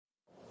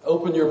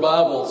Open your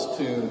Bibles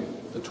to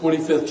the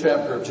 25th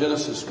chapter of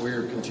Genesis.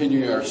 We're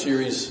continuing our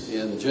series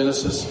in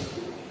Genesis.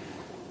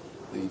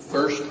 The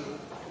first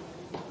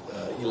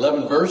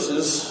 11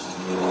 verses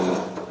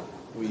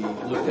we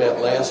looked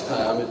at last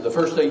time. The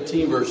first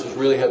 18 verses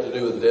really have to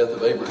do with the death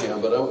of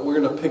Abraham, but we're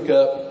going to pick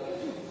up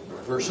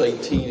verse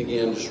 18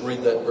 again, just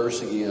read that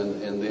verse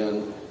again, and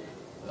then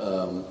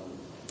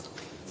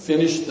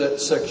finish that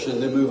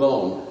section, then move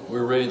on.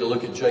 We're ready to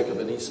look at Jacob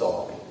and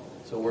Esau.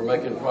 So we're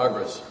making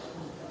progress.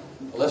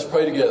 Let's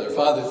pray together.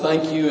 Father,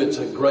 thank you. It's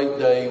a great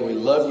day. We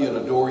love you and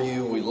adore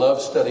you. We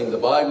love studying the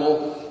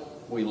Bible.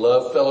 We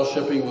love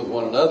fellowshipping with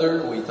one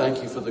another. We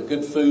thank you for the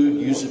good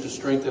food. Use it to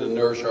strengthen and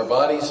nourish our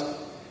bodies.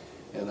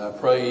 And I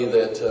pray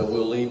that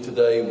we'll leave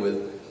today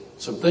with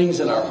some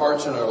things in our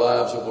hearts and our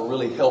lives that will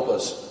really help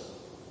us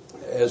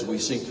as we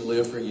seek to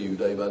live for you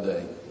day by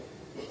day.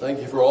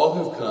 Thank you for all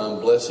who've come.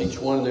 Bless each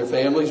one and their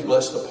families.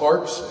 Bless the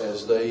Parks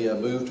as they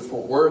move to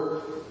Fort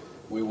Worth.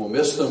 We will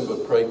miss them,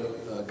 but pray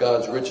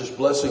God's richest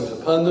blessings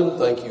upon them.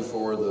 Thank you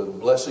for the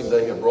blessing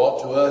they have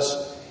brought to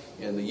us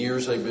in the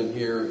years they've been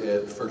here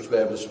at First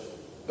Baptist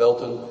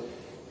Belton.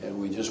 And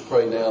we just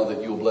pray now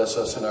that you'll bless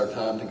us in our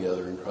time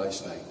together in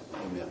Christ's name.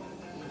 Amen.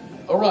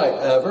 All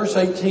right, verse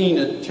 18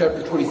 in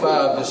chapter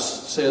 25, this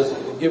says,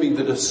 giving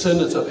the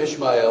descendants of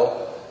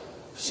Ishmael.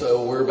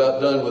 So we're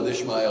about done with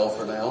Ishmael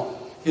for now.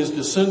 His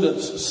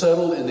descendants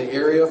settled in the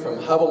area from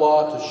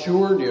Havilah to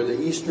Shur near the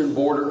eastern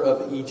border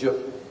of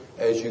Egypt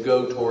as you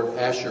go toward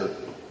Asher.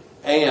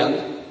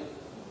 And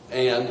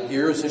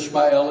here's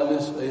Ishmael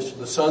and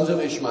the sons of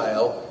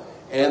Ishmael,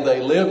 and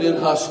they lived in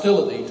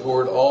hostility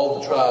toward all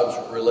the tribes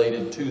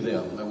related to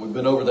them. And we've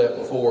been over that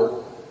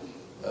before,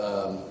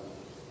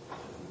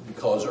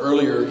 because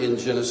earlier in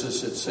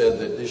Genesis it said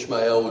that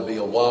Ishmael would be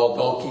a wild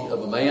donkey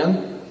of a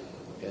man,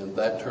 and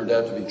that turned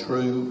out to be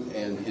true,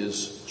 and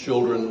his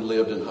children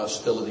lived in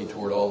hostility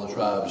toward all the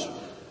tribes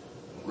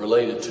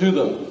related to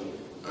them.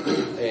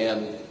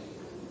 And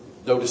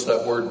notice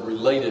that word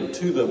related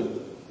to them.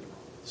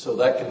 So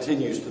that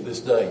continues to this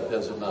day,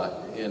 does it not,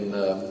 in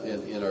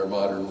our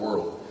modern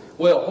world?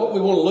 Well, what we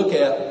want to look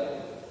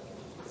at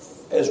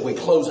as we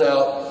close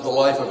out the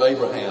life of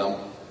Abraham,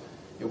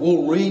 and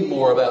we'll read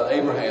more about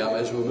Abraham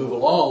as we move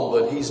along,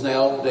 but he's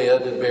now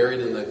dead and buried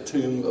in the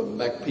tomb of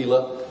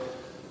Machpelah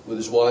with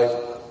his wife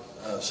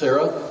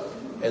Sarah.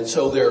 And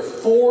so there are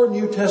 4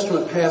 New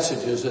Testament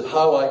passages that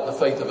highlight the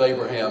faith of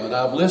Abraham, and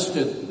I've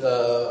listed,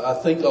 I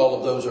think all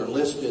of those are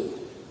listed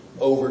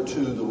over to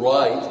the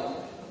right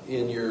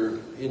in your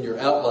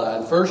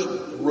outline. First,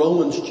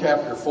 Romans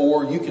chapter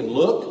 4. You can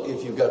look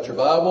if you've got your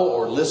Bible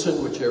or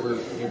listen, whichever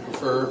you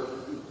prefer.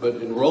 But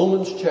in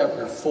Romans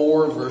chapter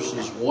 4,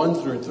 verses 1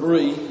 through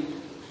 3,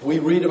 we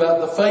read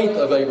about the faith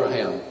of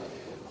Abraham.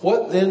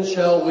 What then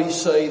shall we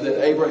say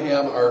that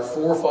Abraham, our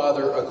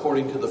forefather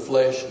according to the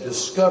flesh,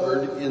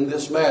 discovered in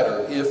this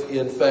matter? If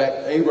in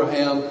fact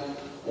Abraham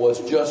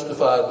was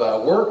justified by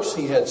works,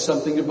 he had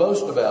something to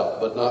boast about,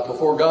 but not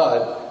before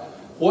God.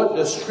 What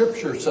does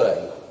Scripture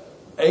say?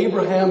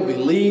 Abraham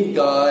believed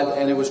God,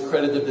 and it was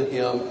credited to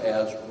him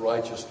as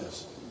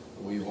righteousness.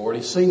 We've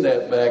already seen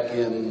that back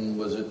in,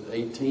 was it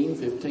 18,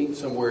 15,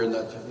 somewhere in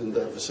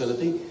that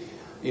vicinity.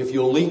 If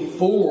you'll leap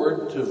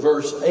forward to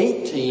verse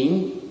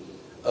 18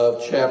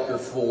 of chapter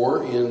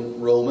 4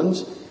 in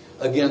Romans,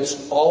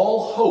 against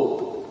all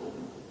hope,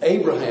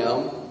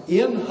 Abraham,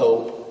 in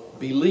hope,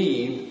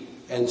 believed,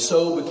 and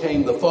so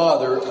became the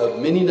father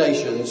of many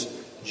nations,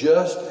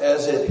 just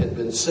as it had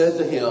been said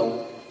to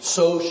him,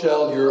 so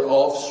shall your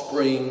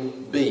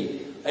offspring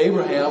be.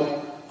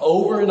 Abraham,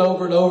 over and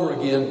over and over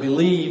again,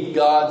 believed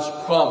God's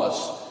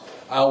promise.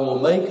 I will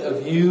make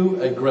of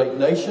you a great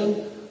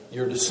nation.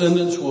 Your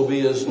descendants will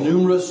be as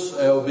numerous,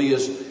 will be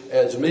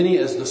as many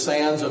as the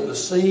sands of the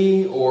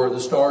sea or the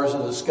stars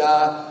in the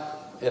sky.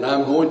 And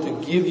I'm going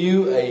to give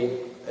you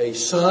a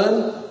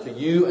son to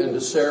you and to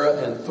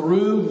Sarah. And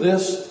through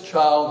this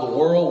child, the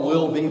world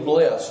will be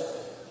blessed.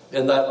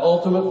 And that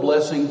ultimate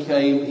blessing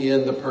came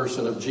in the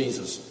person of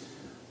Jesus.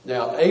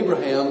 Now,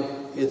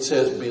 Abraham, it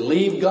says,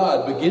 believe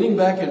God, beginning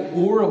back in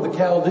Ur of the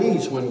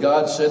Chaldees, when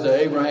God said to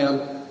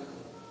Abraham,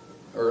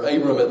 or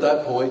Abram at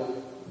that point,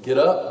 get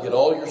up, get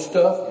all your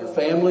stuff, your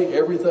family,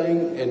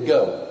 everything, and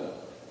go.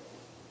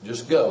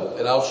 Just go,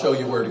 and I'll show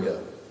you where to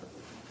go.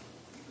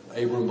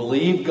 Abram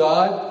believed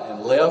God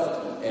and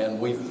left, and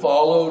we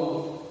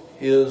followed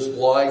his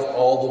life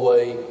all the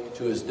way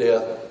to his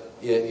death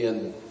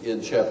in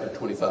chapter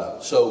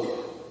 25.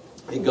 So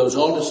it goes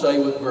on to say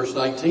with verse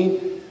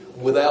 19,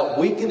 without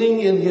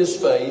weakening in his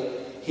faith,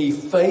 he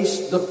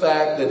faced the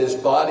fact that his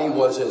body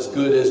was as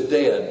good as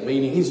dead,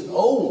 meaning he's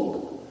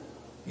old.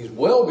 He's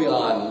well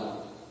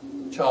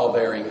beyond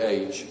childbearing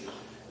age.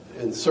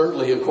 And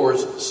certainly, of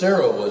course,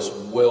 Sarah was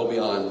well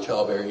beyond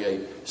childbearing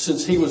age,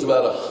 since he was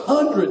about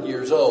 100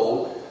 years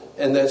old,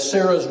 and that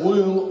Sarah's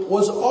womb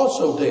was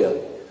also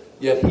dead.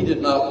 Yet he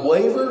did not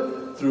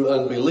waver through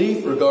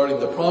unbelief regarding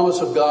the promise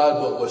of God,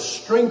 but was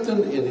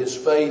strengthened in his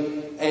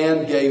faith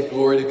and gave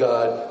glory to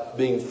God,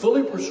 being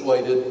fully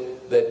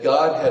persuaded that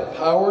God had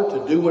power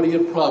to do what he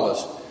had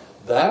promised.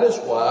 That is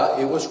why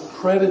it was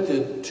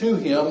credited to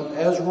him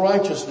as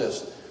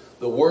righteousness.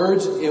 The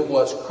words "it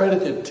was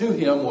credited to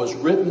him" was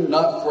written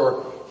not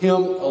for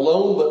him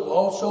alone, but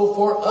also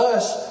for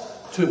us,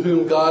 to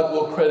whom God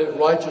will credit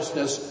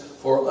righteousness,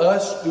 for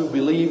us who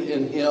believe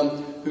in him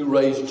who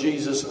raised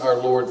Jesus our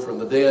Lord from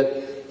the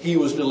dead. He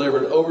was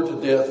delivered over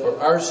to death for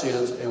our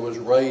sins and was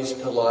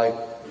raised to life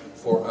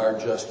for our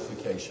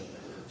justification.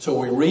 So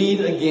we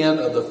read again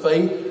of the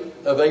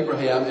faith of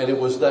Abraham, and it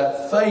was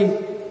that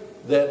faith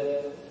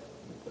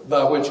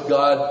by which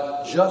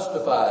God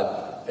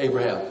justified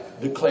Abraham,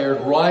 declared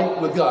right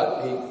with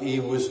God. He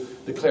was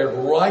declared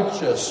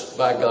righteous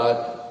by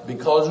God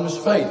because of his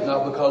faith,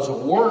 not because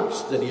of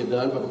works that he had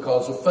done, but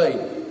because of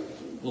faith.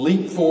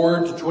 Leap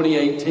forward to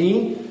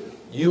 2018.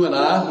 You and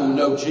I, who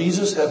know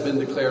Jesus, have been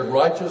declared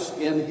righteous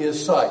in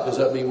his sight. Does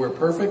that mean we're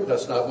perfect?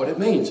 That's not what it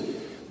means.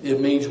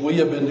 It means we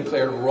have been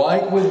declared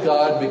right with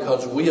God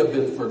because we have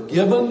been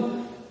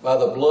forgiven by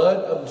the blood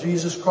of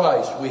Jesus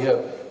Christ. We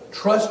have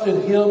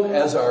trusted him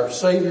as our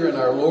Savior and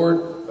our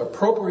Lord,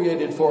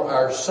 appropriated for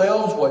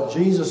ourselves what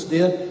Jesus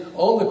did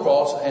on the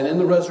cross and in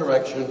the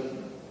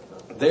resurrection.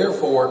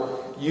 Therefore,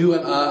 you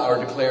and I are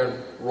declared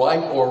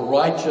right or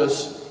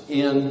righteous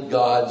in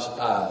God's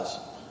eyes.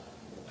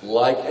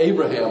 Like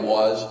Abraham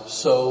was,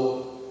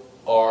 so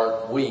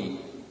are we.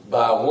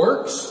 By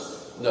works?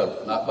 No,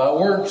 not by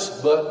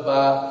works, but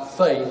by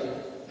faith,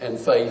 and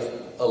faith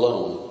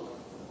alone.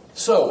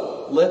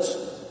 So, let's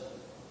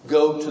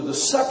go to the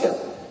second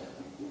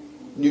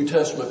New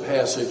Testament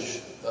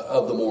passage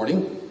of the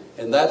morning,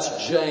 and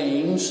that's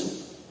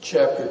James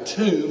chapter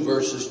 2,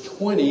 verses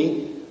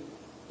 20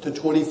 to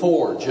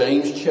 24.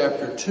 James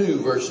chapter 2,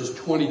 verses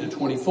 20 to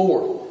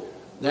 24.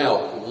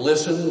 Now,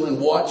 listen and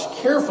watch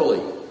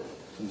carefully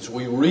as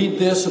we read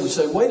this and we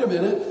say, wait a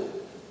minute,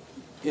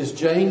 is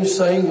James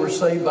saying we're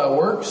saved by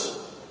works?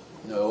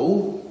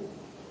 No.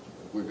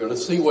 We're going to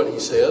see what he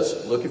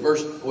says. Look at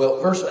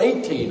verse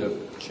 18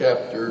 of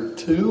chapter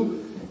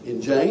 2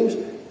 in James.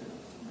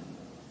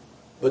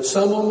 But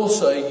someone will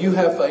say, you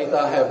have faith,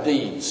 I have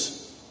deeds.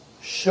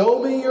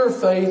 Show me your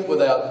faith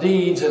without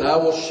deeds, and I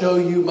will show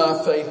you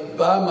my faith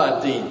by my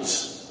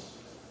deeds.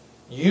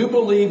 You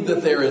believe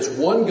that there is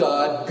one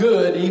God,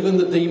 good, even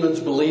the demons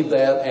believe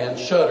that and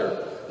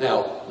shudder.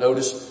 Now,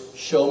 notice,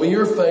 show me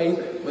your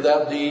faith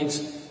without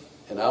deeds,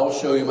 and I will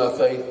show you my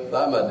faith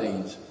by my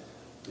deeds.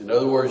 In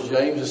other words,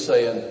 James is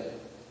saying,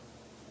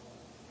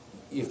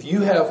 if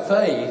you have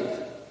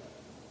faith,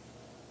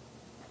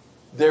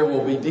 there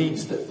will be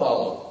deeds that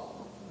follow.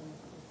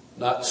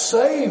 Not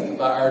saved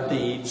by our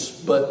deeds,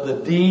 but the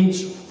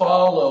deeds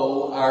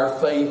follow our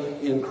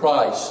faith in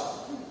Christ.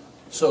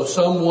 So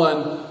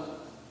someone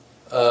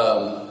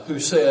who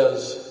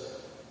says,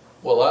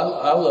 well,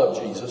 I love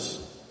Jesus,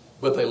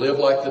 but they live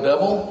like the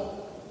devil,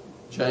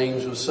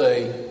 James would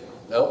say,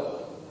 nope.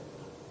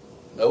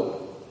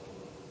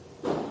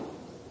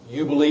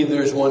 You believe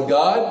there's one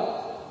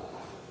God?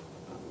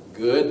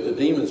 Good. The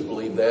demons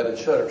believe that and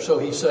shudder. So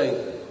he's saying,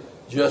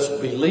 just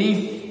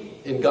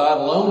belief in God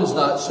alone is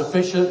not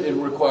sufficient. It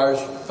requires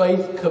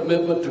faith,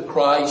 commitment to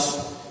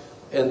Christ,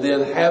 and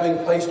then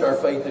having placed our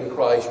faith in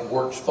Christ,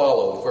 works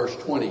follow. Verse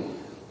 20.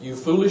 You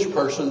foolish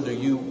person, do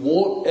you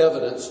want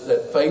evidence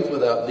that faith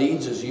without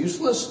deeds is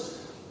useless?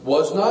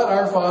 Was not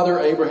our father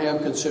Abraham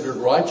considered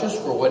righteous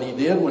for what he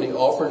did when he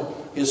offered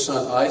his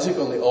son Isaac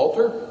on the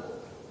altar?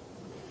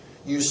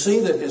 You see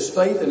that his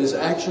faith and his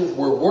actions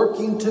were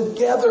working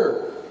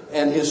together,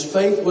 and his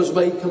faith was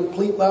made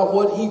complete by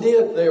what he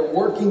did. They're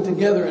working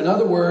together. In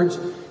other words,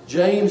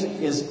 James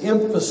is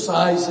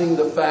emphasizing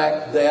the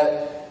fact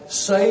that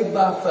saved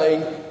by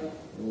faith,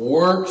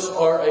 works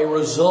are a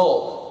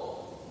result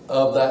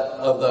of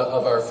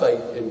our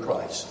faith in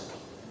Christ.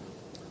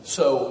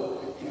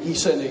 So he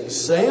said an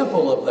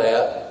example of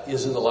that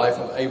is in the life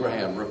of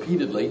Abraham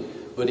repeatedly,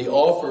 but he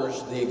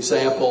offers the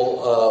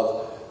example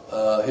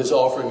of his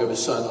offering of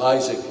his son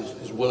Isaac,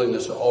 his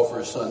willingness to offer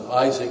his son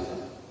Isaac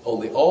on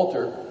the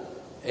altar,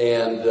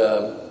 and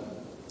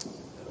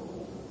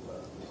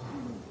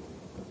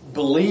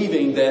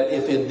believing that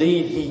if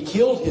indeed he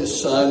killed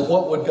his son,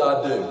 what would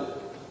God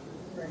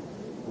do?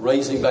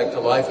 Raise him back to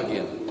life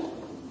again.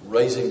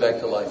 Raise him back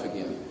to life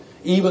again.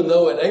 Even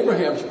though at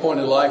Abraham's point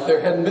in life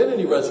there hadn't been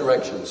any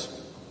resurrections.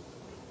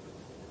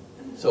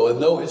 So with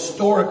no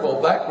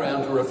historical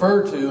background to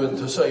refer to and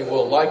to say,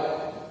 well,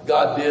 like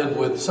God did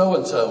with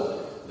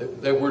so-and-so,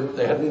 there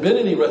hadn't been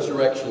any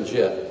resurrections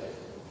yet.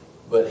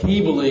 But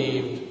he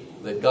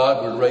believed that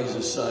God would raise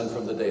his son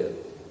from the dead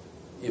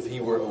if he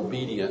were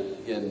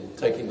obedient in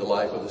taking the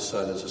life of his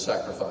son as a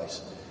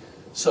sacrifice.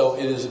 So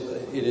it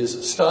is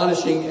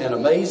astonishing and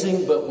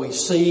amazing, but we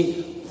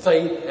see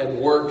faith and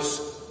works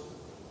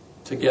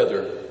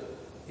together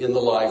in the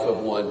life of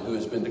one who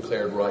has been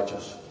declared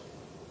righteous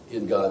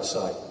in God's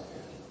sight.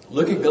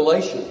 Look at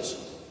Galatians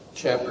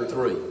chapter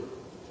 3.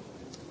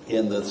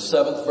 In the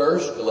 7th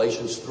verse,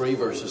 Galatians 3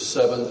 verses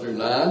 7 through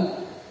 9,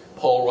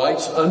 Paul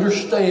writes,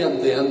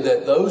 understand then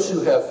that those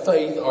who have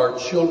faith are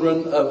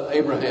children of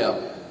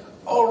Abraham.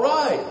 All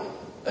right,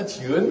 that's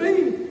you and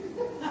me.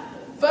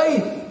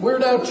 Faith. We're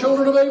now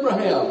children of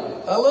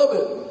Abraham. I love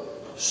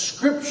it.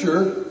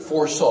 Scripture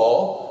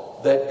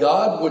foresaw that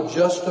God would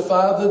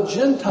justify the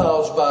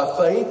Gentiles by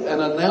faith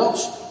and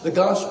announce the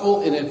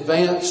gospel in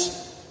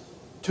advance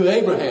to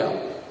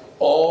Abraham.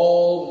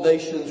 All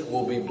nations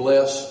will be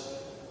blessed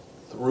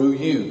through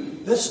you.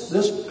 This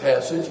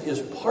passage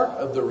is part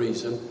of the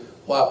reason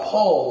why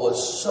Paul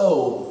was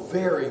so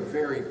very,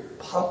 very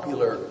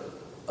popular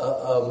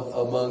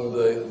among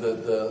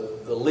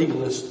the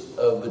legalists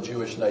of the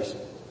Jewish nation.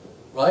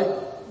 Right?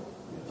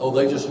 Oh,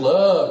 they just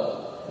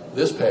loved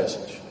this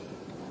passage.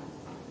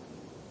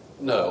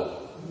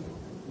 No,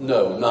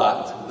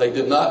 not. They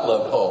did not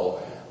love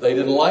Paul. They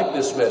didn't like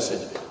this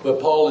message. But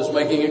Paul is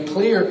making it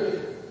clear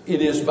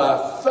it is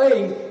by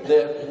faith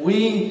that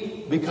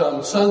we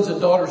become sons and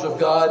daughters of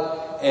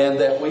God and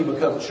that we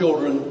become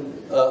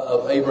children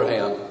of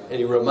Abraham. And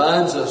he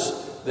reminds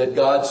us that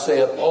God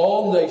said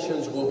all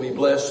nations will be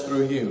blessed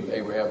through you,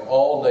 Abraham,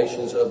 all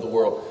nations of the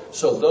world.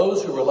 So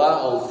those who rely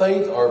on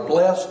faith are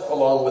blessed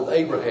along with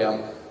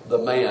Abraham, the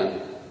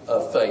man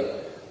of faith.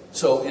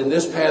 So in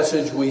this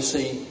passage we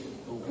see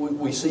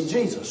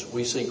Jesus,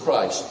 we see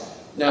Christ.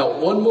 Now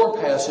one more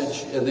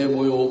passage and then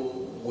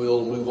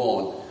we'll move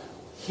on.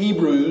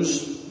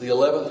 Hebrews, the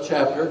 11th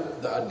chapter.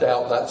 I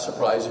doubt that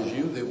surprises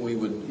you that we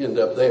would end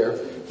up there.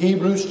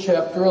 Hebrews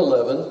chapter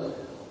 11,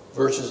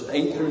 verses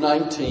 8 through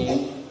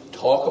 19,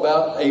 talk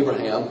about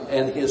Abraham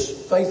and his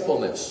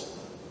faithfulness.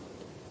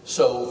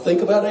 So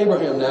think about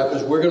Abraham now,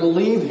 because we're going to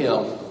leave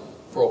him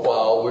for a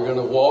while. We're going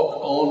to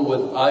walk on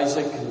with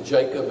Isaac and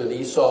Jacob and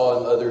Esau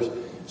and others.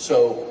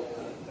 So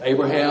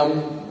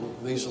Abraham,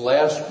 these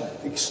last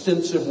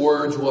extensive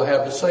words we'll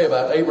have to say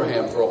about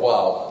Abraham for a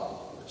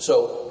while.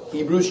 So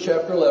Hebrews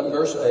chapter 11,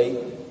 verse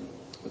 8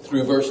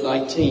 through verse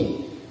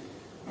 19.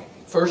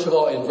 First of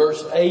all, in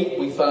verse 8,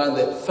 we find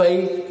that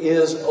faith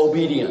is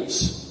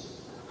obedience.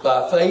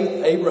 By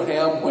faith,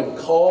 Abraham, when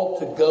called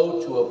to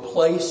go to a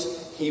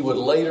place he would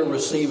later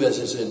receive as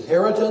his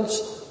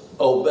inheritance,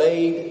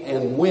 obeyed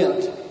and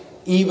went,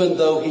 even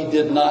though he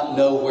did not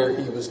know where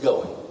he was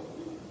going.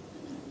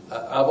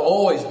 I've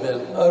always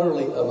been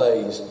utterly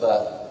amazed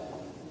by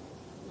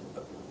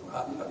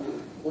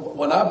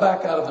when I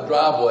back out of the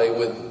driveway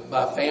with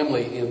my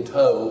family in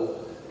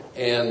tow,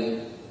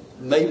 and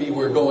maybe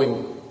we're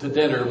going to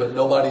dinner, but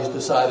nobody's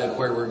decided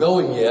where we're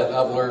going yet.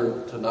 I've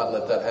learned to not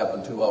let that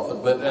happen too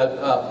often, but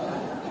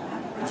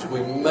so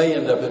we may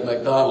end up at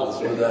McDonald's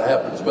when that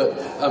happens. But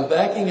I'm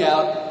backing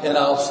out, and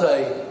I'll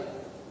say,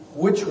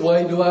 which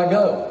way do I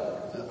go?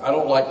 I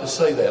don't like to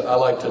say that. I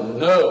like to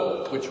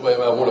know which way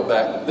I want to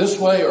back this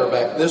way or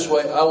back this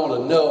way. I want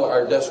to know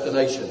our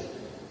destination.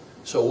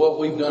 So what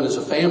we've done as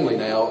a family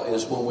now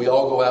is when we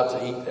all go out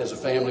to eat as a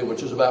family,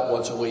 which is about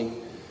once a week,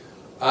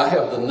 I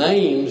have the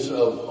names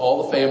of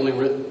all the family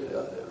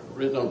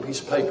written on a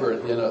piece of paper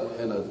in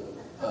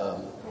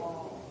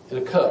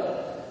a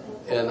cup.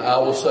 And I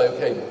will say,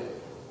 okay,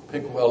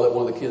 I'll let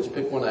one of the kids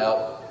pick one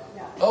out.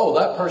 Oh,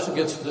 that person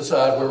gets to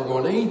decide where we're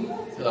going to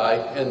eat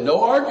tonight. And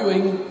no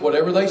arguing,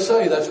 whatever they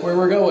say, that's where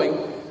we're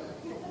going.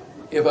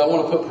 If I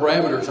want to put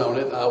parameters on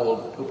it, I will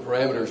put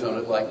parameters on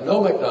it, like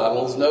no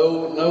McDonald's,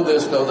 no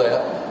this, no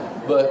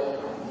that.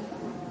 But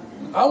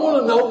I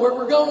want to know where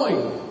we're going.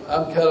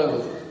 I'm kind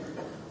of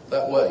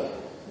that way.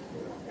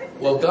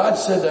 Well, God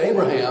said to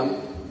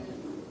Abraham,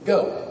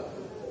 go.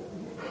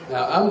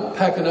 Now, I'm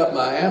packing up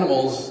my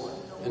animals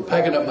and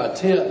packing up my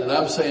tent, and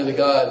I'm saying to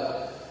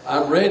God,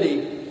 I'm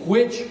ready.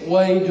 Which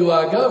way do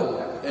I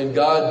go? And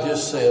God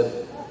just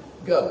said,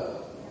 go.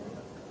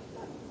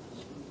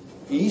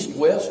 East,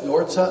 west,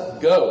 north,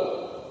 south,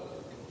 go.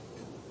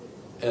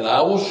 And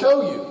I will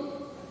show you.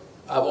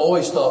 I've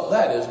always thought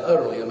that is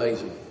utterly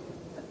amazing.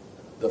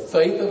 The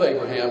faith of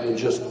Abraham in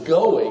just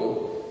going.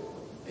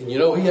 And you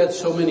know, he had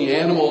so many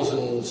animals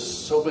and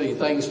so many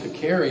things to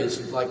carry.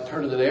 It's like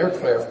turning an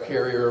aircraft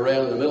carrier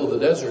around in the middle of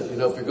the desert. You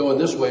know, if you're going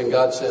this way and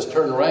God says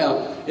turn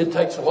around, it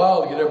takes a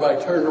while to get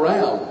everybody turned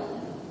around.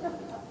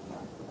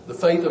 The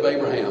faith of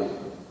Abraham.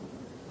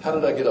 How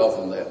did I get off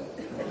on that?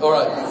 All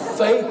right.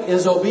 Faith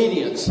is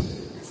obedience.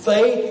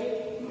 Faith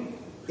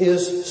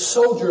is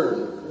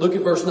sojourn. Look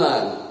at verse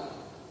 9.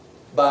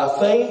 By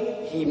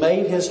faith, he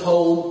made his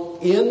home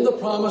in the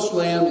promised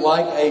land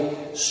like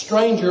a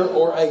stranger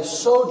or a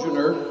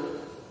sojourner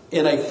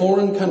in a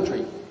foreign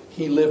country.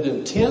 He lived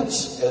in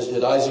tents, as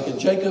did Isaac and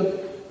Jacob,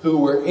 who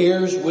were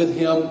heirs with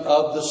him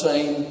of the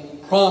same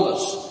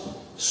promise.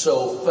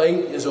 So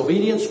faith is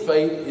obedience.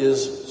 Faith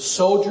is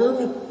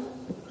sojourn.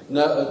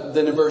 Now,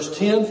 then in verse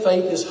 10,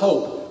 faith is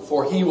hope.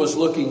 For he was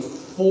looking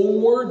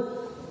forward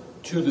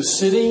to the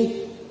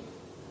city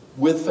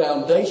with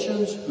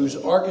foundations, whose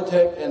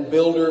architect and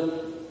builder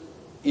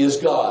is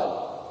God.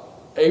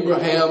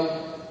 Abraham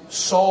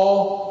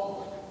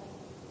saw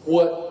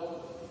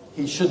what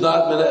he should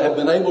not have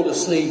been able to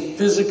see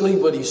physically,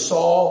 but he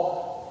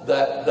saw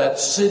that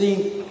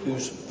city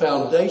whose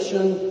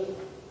foundation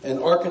and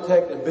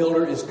architect and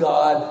builder is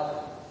God.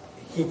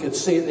 He could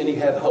see it and he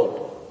had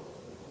hope.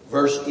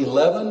 Verse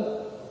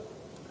 11,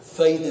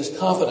 faith is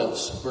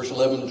confidence. Verse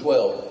 11 and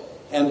 12.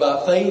 And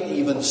by faith,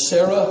 even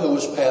Sarah, who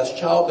was past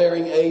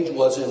childbearing age,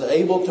 was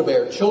enabled to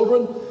bear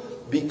children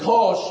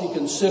because she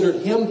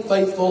considered him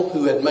faithful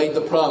who had made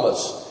the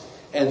promise.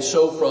 And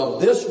so from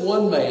this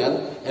one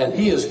man, and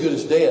he as good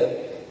as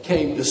dead,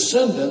 came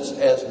descendants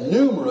as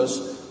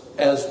numerous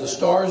as the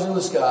stars in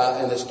the sky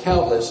and as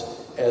countless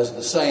as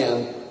the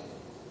sand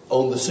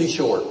on the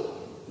seashore.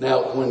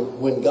 Now,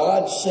 when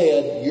God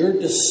said your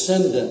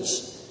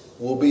descendants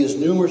will be as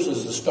numerous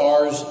as the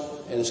stars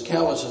and as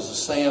countless as the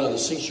sand on the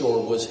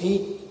seashore, was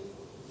he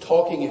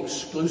talking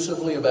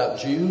exclusively about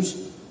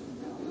Jews,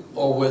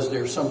 or was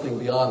there something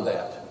beyond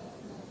that?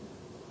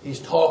 He's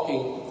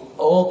talking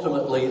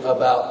ultimately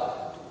about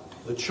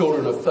the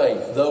children of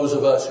faith, those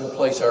of us who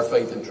place our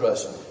faith and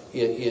trust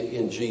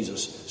in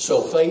Jesus.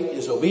 So faith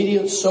is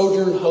obedience,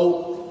 sojourn,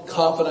 hope,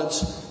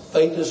 confidence.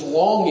 Faith is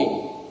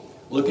longing.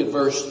 Look at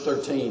verse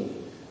 13.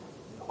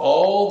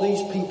 All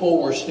these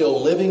people were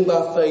still living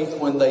by faith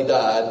when they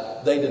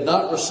died. They did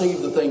not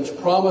receive the things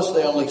promised.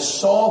 They only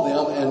saw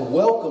them and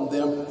welcomed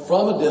them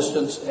from a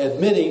distance,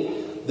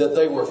 admitting that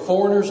they were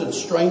foreigners and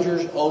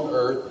strangers on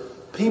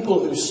earth. People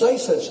who say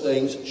such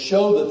things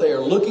show that they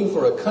are looking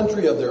for a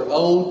country of their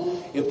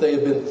own. If they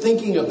had been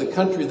thinking of the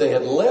country they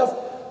had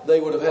left, they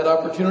would have had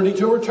opportunity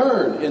to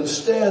return.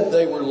 Instead,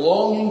 they were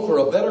longing for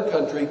a better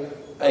country,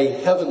 a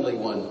heavenly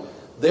one.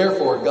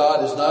 Therefore,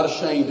 God is not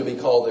ashamed to be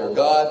called their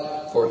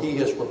God, for he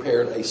has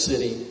prepared a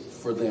city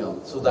for them.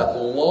 So that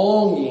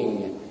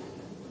longing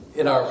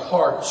in our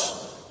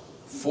hearts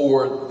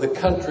for the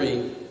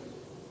country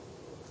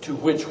to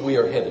which we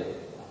are headed.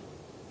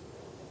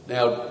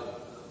 Now,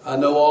 I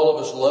know all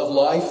of us love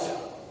life,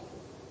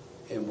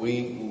 and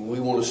we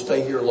want to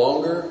stay here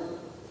longer.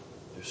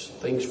 There's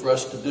things for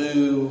us to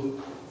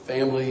do,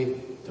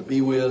 family to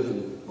be with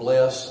and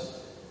bless.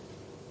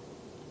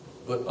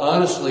 But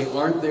honestly,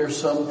 aren't there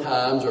some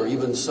times or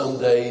even some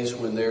days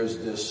when there's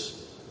this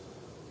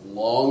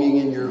longing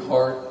in your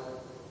heart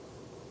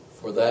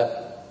for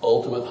that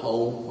ultimate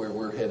home where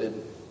we're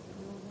headed?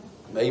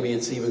 Maybe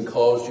it's even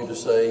caused you to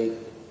say,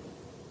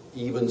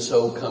 even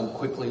so, come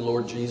quickly,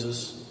 Lord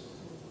Jesus.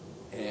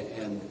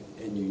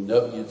 And you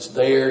know it's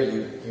there.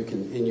 You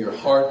can, in your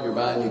heart, in your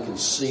mind, you can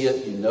see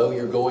it. You know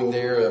you're going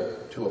there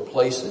to a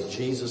place that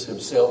Jesus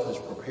himself has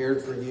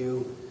prepared for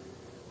you.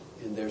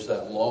 And there's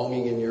that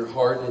longing in your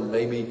heart. And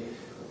maybe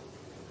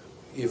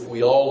if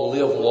we all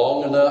live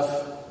long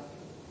enough,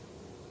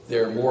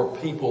 there are more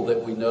people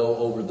that we know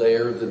over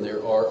there than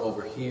there are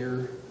over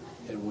here.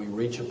 And we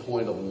reach a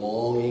point of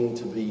longing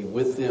to be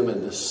with them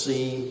and to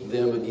see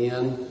them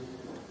again.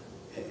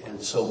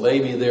 And so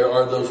maybe there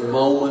are those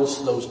moments,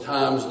 those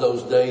times,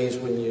 those days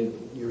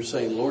when you're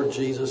saying, Lord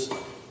Jesus,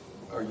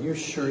 are you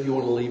sure you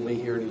want to leave me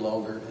here any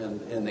longer?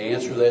 And the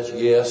answer to that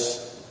is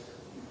yes.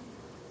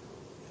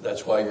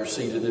 That's why you're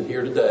seated in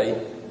here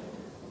today.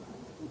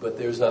 But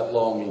there's that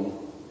longing.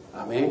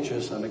 I'm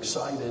anxious. I'm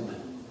excited.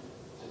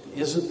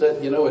 Isn't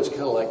that, it's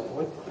kind of like,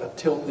 what, I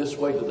tilt this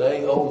way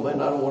today. Oh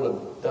man, I don't want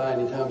to die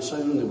anytime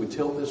soon. And we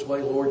tilt this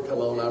way. Lord, come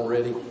on, I'm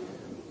ready.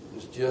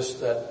 It's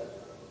just that.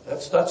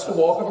 That's the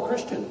walk of a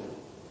Christian.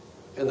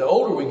 And the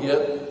older we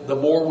get, the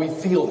more we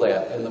feel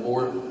that and the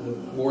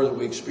more that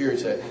we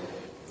experience that.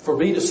 For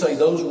me to say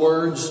those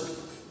words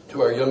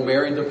to our young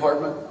married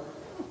department,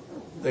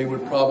 they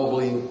would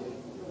probably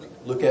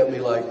look at me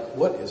like,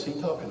 what is he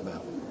talking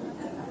about?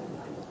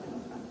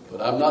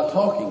 But I'm not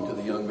talking to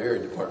the young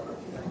married department.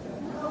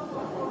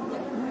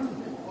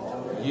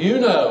 You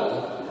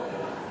know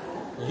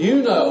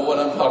what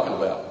I'm talking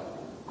about.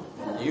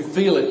 You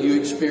feel it, you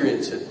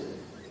experience it.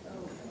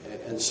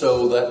 And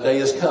so that day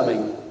is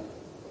coming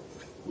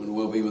when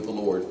we'll be with the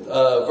Lord.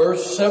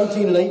 Verse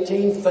 17 and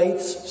 18,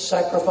 faith's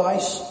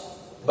sacrifice.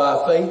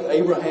 By faith,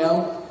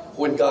 Abraham,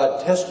 when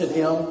God tested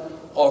him,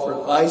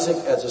 offered Isaac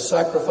as a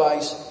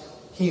sacrifice.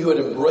 He who had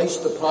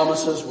embraced the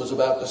promises was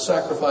about to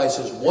sacrifice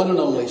his one and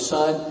only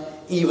son,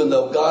 even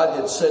though God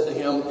had said to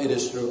him, it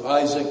is through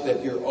Isaac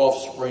that your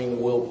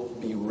offspring will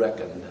be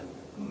reckoned.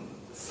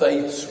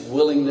 Faith's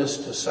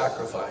willingness to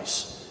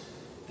sacrifice.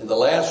 In the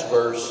last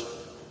verse,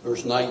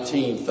 verse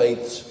 19,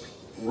 faith's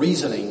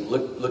reasoning.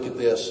 Look at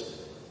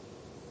this.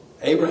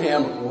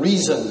 Abraham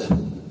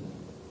reasoned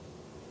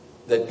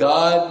that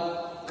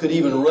God could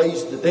even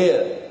raise the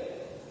dead.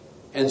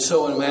 And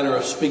so in a manner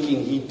of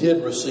speaking, he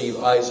did receive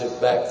Isaac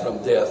back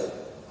from death.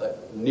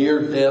 That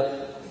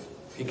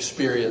near-death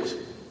experience,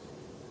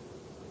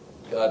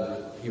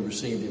 he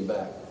received him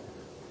back.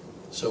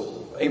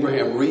 So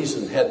Abraham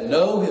reasoned, had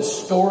no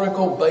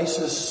historical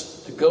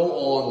basis to go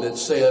on that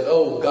said,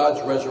 oh,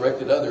 God's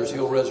resurrected others,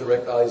 he'll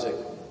resurrect Isaac.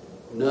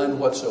 None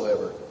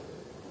whatsoever.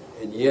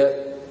 And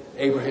yet,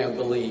 Abraham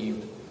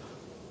believed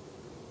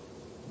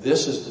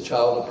this is the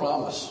child of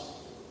promise.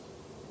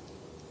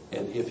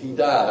 And if he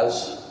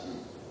dies,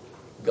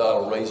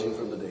 God will raise him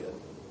from the dead.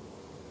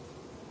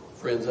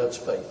 Friends, that's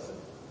faith.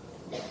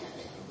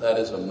 That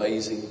is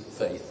amazing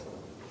faith.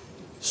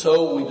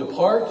 So we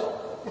depart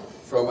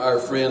from our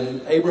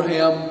friend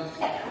Abraham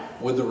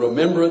with the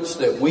remembrance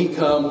that we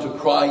come to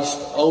Christ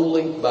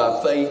only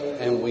by faith,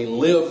 and we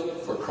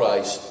live for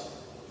Christ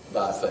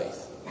by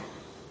faith.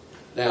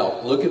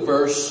 Now, look at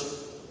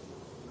verse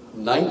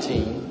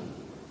 19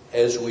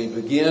 as we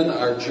begin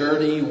our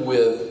journey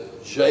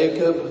with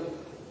Jacob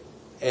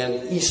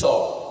and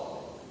Esau.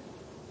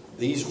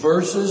 These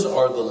verses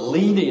are the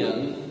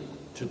lead-in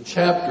to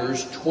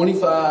chapters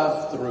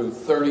 25 through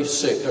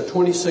 36, or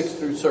 26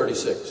 through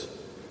 36.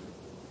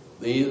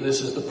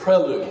 This is the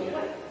prelude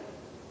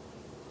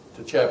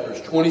to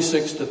chapters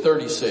 26 to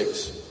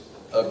 36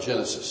 of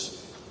Genesis.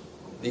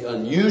 The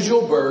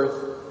unusual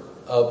birth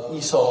of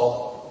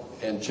Esau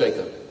and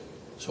Jacob.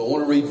 So I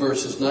want to read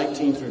verses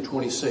 19 through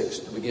 26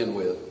 to begin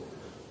with.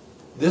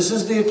 This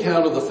is the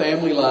account of the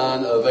family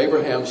line of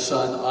Abraham's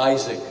son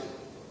Isaac,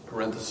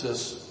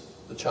 parenthesis,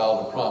 the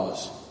child of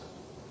promise.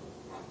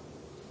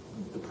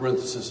 The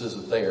parenthesis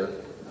isn't there.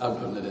 I'm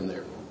putting it in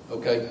there.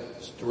 Okay?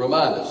 Just to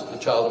remind us, the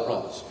child of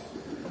promise.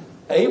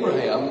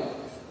 Abraham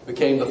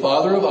became the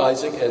father of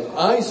Isaac, and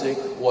Isaac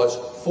was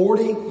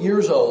 40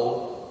 years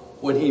old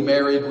when he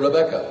married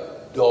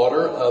Rebekah,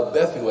 daughter of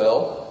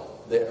Bethuel,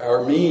 the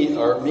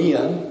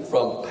Aramean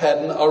from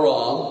Paddan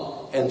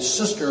Aram, and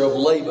sister of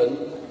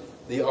Laban,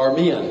 the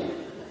Aramean.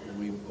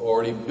 We've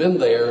already been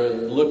there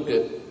and looked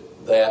at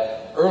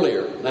that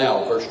earlier.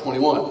 Now, verse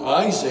 21.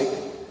 Isaac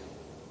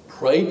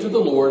prayed to the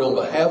Lord on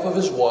behalf of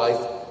his wife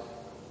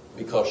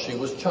because she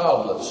was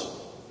childless.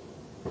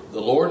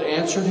 The Lord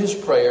answered his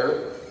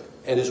prayer,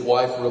 and his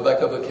wife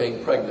Rebekah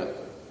became pregnant.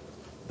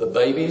 The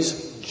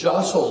babies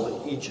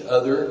jostled each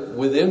other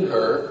within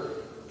her,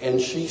 and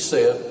she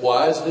said,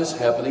 "Why is this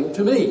happening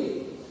to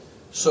me?"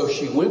 So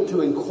she went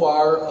to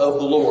inquire of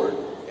the Lord,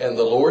 and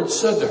the Lord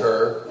said to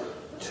her,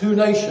 "Two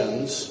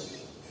nations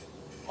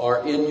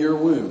are in your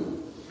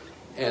womb,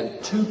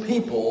 and two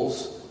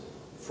peoples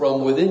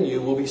from within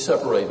you will be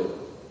separated.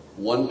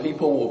 One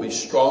people will be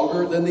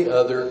stronger than the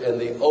other, and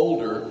the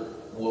older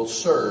will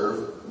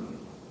serve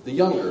the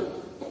younger."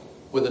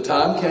 When the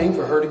time came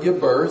for her to give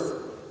birth,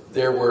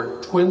 there were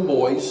twin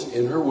boys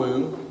in her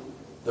womb.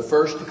 The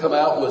first to come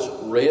out was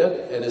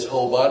red, and his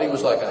whole body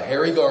was like a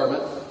hairy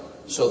garment,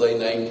 so they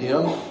named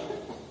him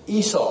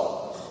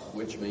Esau,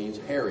 which means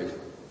hairy.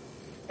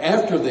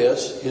 After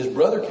this, his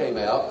brother came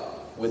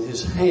out with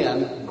his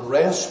hand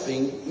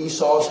grasping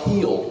Esau's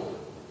heel,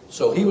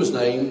 so he was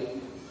named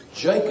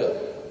Jacob,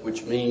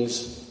 which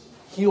means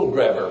heel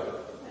grabber.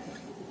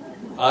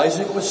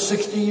 Isaac was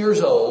 60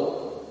 years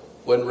old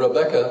when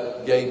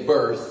Rebekah gave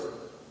birth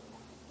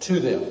to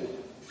them.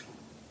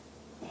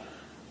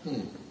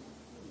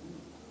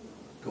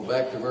 Go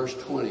back to verse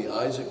 20.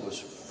 Isaac was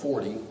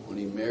 40 when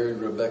he married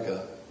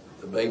Rebekah.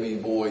 The baby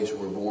boys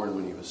were born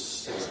when he was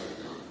 60.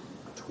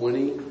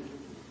 20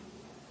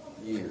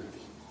 years.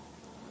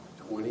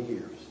 20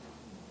 years.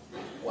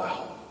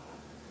 Wow.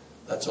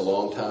 That's a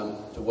long time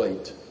to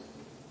wait,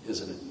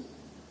 isn't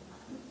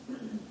it?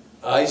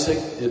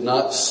 Isaac did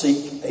not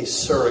seek a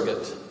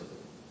surrogate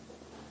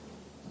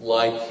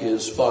like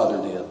his father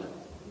did.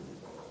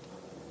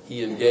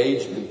 He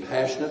engaged in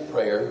passionate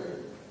prayer.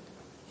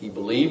 He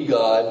believed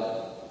God,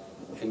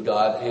 and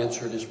God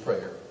answered his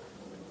prayer.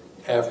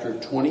 After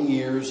 20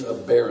 years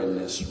of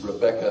barrenness,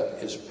 Rebekah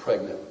is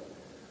pregnant.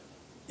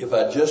 If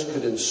I just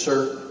could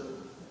insert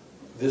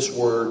this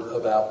word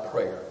about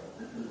prayer.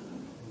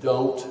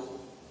 Don't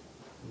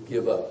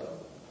give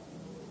up.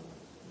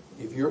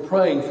 If you're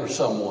praying for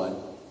someone,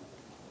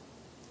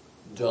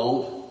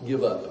 don't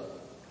give up.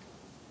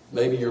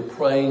 Maybe you're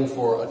praying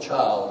for a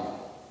child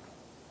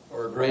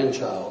or a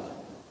grandchild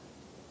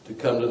to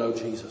come to know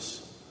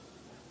Jesus.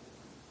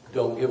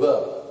 Don't give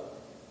up.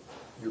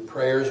 Your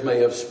prayers may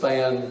have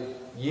spanned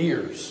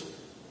years,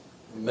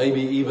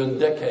 maybe even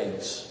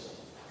decades,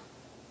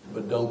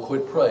 but don't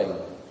quit praying.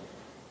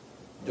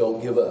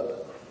 Don't give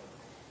up.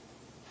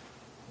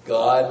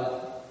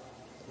 God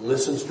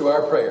listens to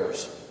our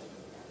prayers,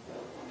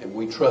 and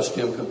we trust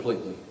Him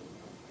completely.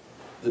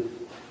 The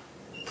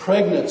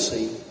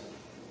pregnancy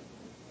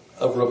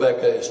of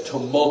Rebekah is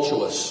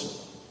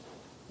tumultuous.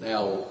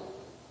 Now,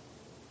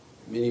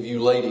 many of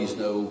you ladies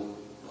know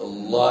a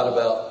lot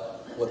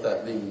about what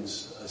that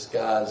means. Us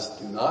guys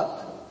do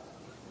not,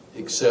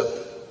 except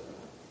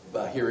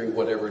by hearing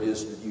whatever it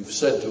is that you've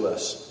said to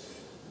us.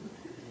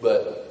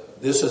 But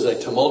this is a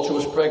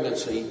tumultuous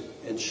pregnancy,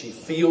 and she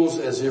feels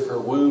as if her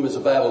womb is a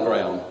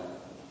battleground.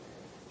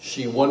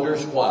 She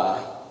wonders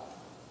why,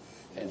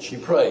 and she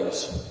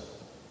prays.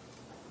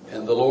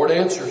 And the Lord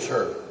answers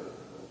her.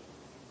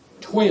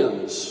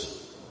 Twins.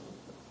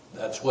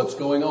 That's what's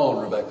going on,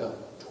 Rebekah.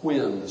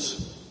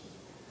 Twins.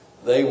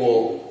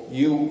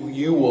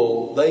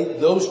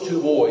 Those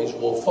two boys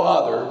will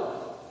father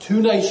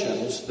two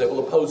nations that will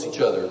oppose each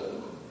other.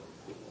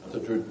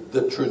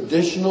 The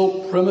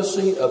traditional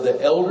primacy of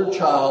the elder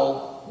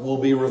child will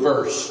be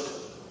reversed.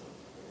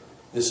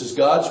 This is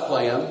God's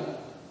plan,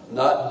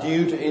 not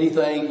due to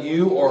anything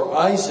you or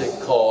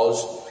Isaac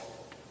caused.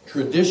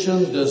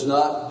 Tradition does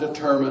not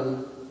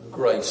determine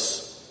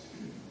grace.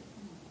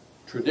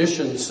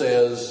 Tradition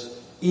says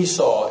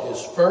Esau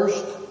is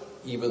first,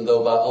 even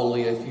though by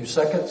only a few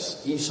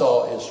seconds.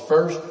 Esau is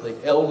first, the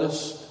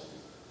eldest.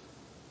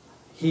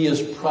 He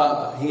has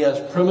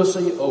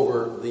primacy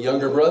over the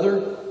younger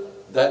brother.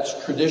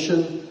 That's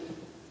tradition,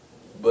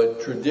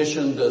 but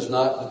tradition does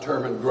not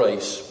determine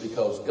grace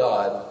because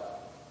God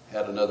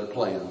had another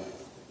plan.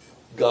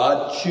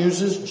 God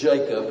chooses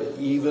Jacob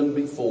even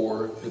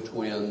before the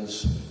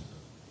twins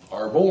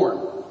are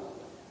born.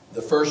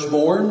 The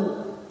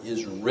firstborn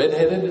is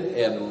red-headed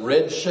and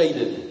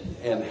red-shaded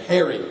and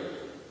hairy,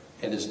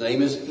 and his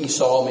name is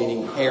Esau,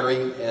 meaning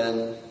hairy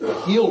and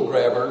the heel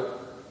grabber.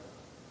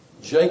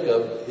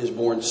 Jacob is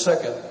born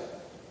second,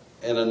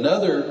 and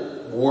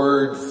another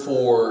word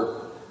for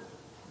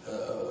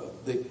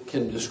that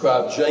can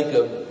describe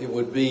Jacob, it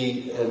would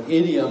be an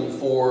idiom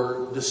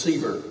for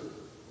deceiver.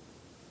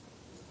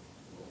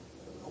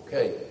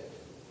 Okay,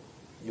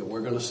 yeah,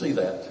 we're going to see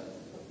that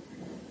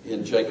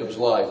in Jacob's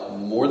life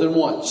more than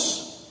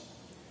once.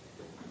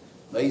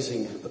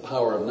 Amazing the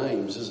power of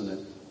names, isn't it?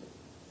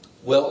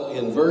 Well,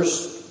 in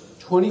verse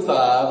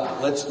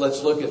 25, let's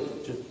look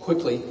at just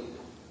quickly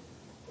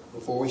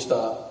before we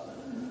stop.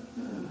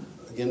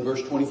 Again,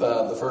 verse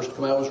 25, the first to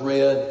come out was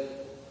red,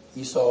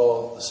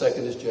 Esau, the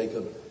second is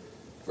Jacob.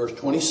 Verse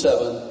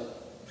 27,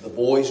 the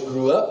boys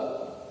grew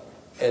up,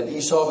 and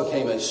Esau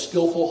became a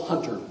skillful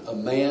hunter, a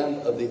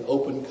man of the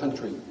open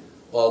country,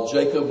 while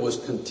Jacob was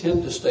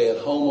content to stay at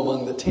home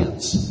among the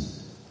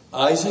tents.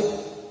 Isaac,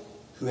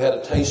 who had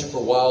a taste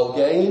for wild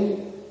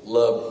game,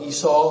 loved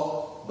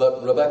Esau,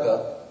 but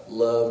Rebekah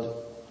loved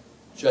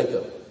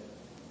Jacob.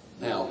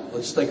 Now,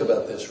 let's think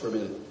about this for a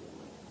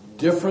minute.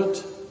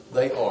 Different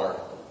they are.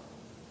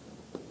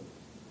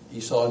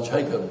 Esau and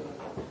Jacob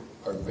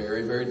are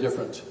very, very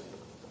different.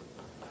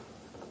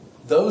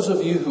 Those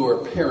of you who are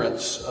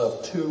parents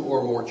of 2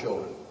 or more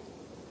children,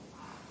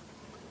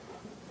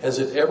 has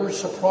it ever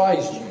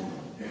surprised you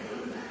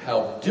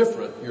how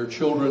different your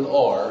children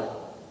are,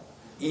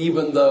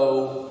 even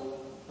though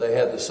they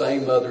had the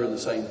same mother and the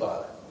same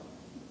father?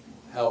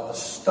 How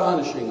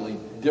astonishingly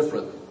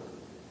different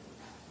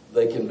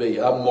they can be.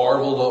 I've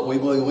marveled, we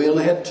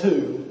only had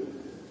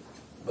 2,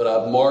 but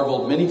I've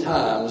marveled many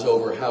times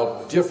over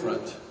how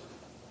different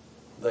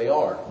they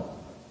are.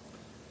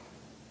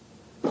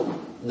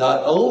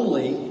 Not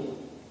only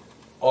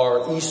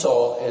are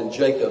Esau and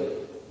Jacob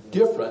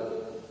different,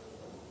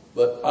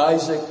 but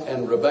Isaac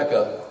and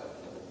Rebekah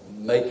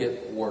make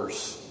it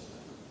worse.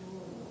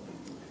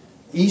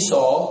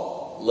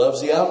 Esau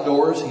loves the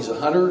outdoors. He's a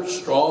hunter,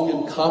 strong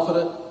and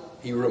confident.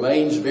 He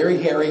remains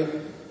very hairy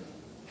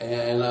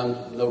and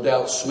no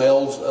doubt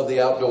smells of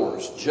the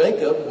outdoors.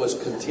 Jacob was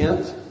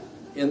content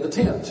in the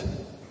tent.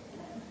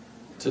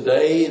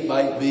 Today it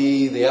might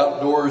be the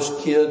outdoors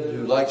kid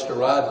who likes to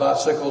ride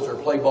bicycles or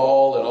play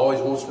ball and always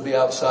wants to be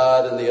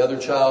outside, and the other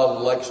child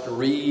who likes to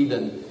read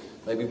and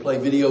maybe play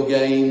video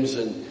games,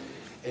 and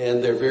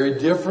they're very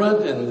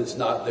different, and it's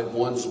not that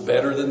one's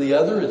better than the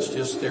other, it's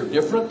just they're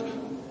different.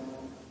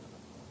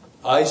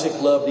 Isaac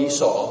loved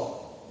Esau.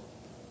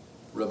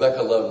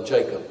 Rebekah loved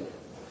Jacob.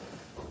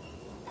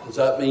 Does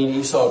that mean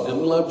Esau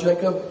didn't love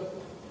Jacob?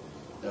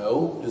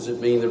 No. Does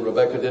it mean that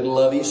Rebekah didn't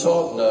love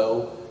Esau?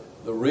 No.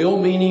 The real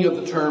meaning of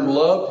the term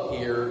love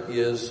here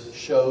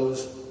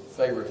shows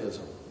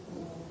favoritism.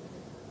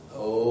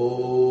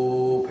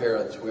 Oh,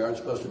 parents, we aren't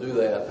supposed to do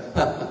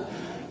that.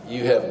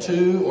 You have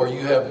 2 or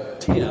you have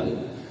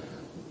 10.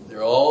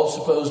 They're all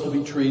supposed to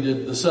be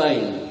treated the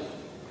same.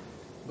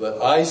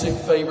 But Isaac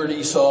favored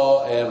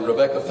Esau and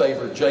Rebekah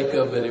favored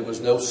Jacob, and it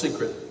was no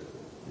secret.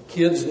 The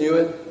kids knew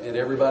it and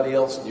everybody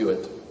else knew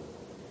it.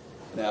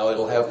 Now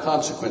it'll have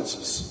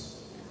consequences.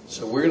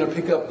 So we're going to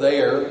pick up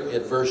there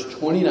at verse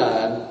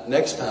 29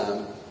 next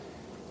time,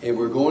 and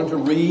we're going to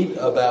read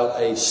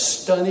about a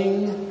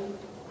stunning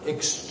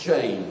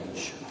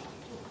exchange.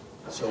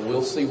 So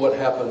we'll see what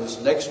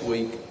happens next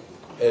week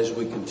as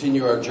we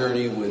continue our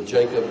journey with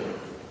Jacob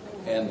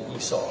and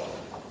Esau.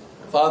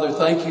 Father,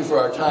 thank you for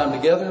our time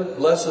together.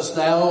 Bless us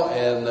now,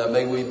 and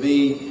may we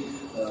be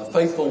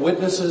faithful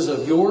witnesses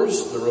of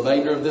yours the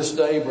remainder of this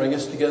day. Bring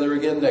us together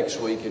again next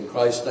week. In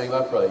Christ's name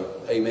I pray.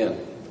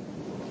 Amen.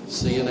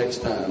 See you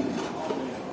next time.